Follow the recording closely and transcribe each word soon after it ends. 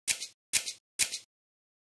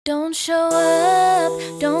Don't show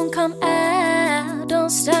up, don't come out, don't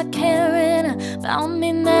start caring about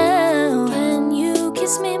me now. Can you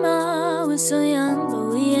kiss me more? We're so young,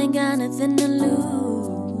 but we ain't got nothing to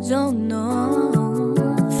lose. Oh no.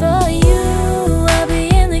 For you, I'll be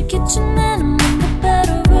in the kitchen and I'm in the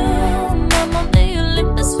bedroom. I'm on the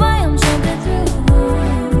Olympus while I'm jumping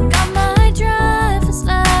through. Got my driver's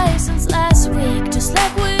license last week, just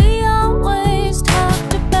like we always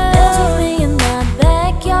talked about. Dance with me in the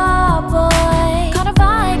backyard, boy. Caught a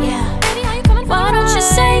vibe, yeah. Baby, how you coming? Why don't you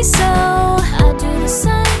say so? I do the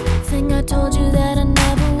same thing. I told you that I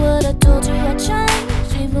never would. I told you I'd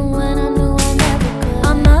change, even when I knew I never could.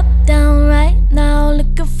 I'm up, down, right now,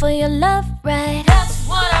 looking for your love, right? That's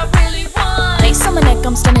what I really want. Lace on my neck,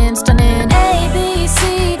 I'm stunning, stunning.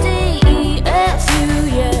 ABCDEFU,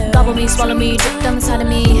 yeah. Gobble me, swallow me, drip down inside of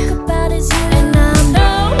me. Think about is you, and I'm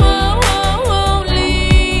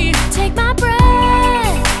lonely. Take my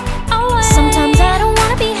breath away. Sometimes I don't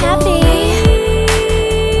wanna be happy.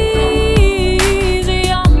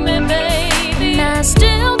 Easy on me, baby. And I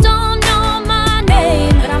still don't know my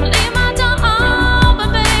name, But I'ma leave my door open,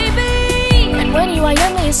 baby. and when you are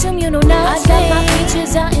young, they assume you know nothing. I got my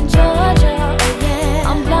peaches out in Georgia, oh yeah.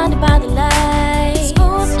 I'm blinded by the light,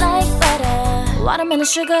 smooth like butter, watermelon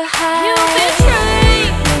sugar high. You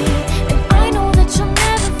betrayed me, and I know that you'll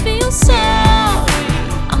never feel sorry.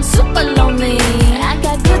 I'm super lonely, I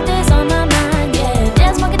got good days on my mind, yeah.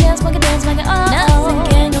 Dance, monkey, dance, monkey, dance, monkey, oh. Nothing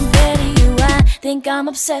can compare to you, I think I'm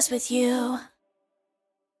obsessed with you.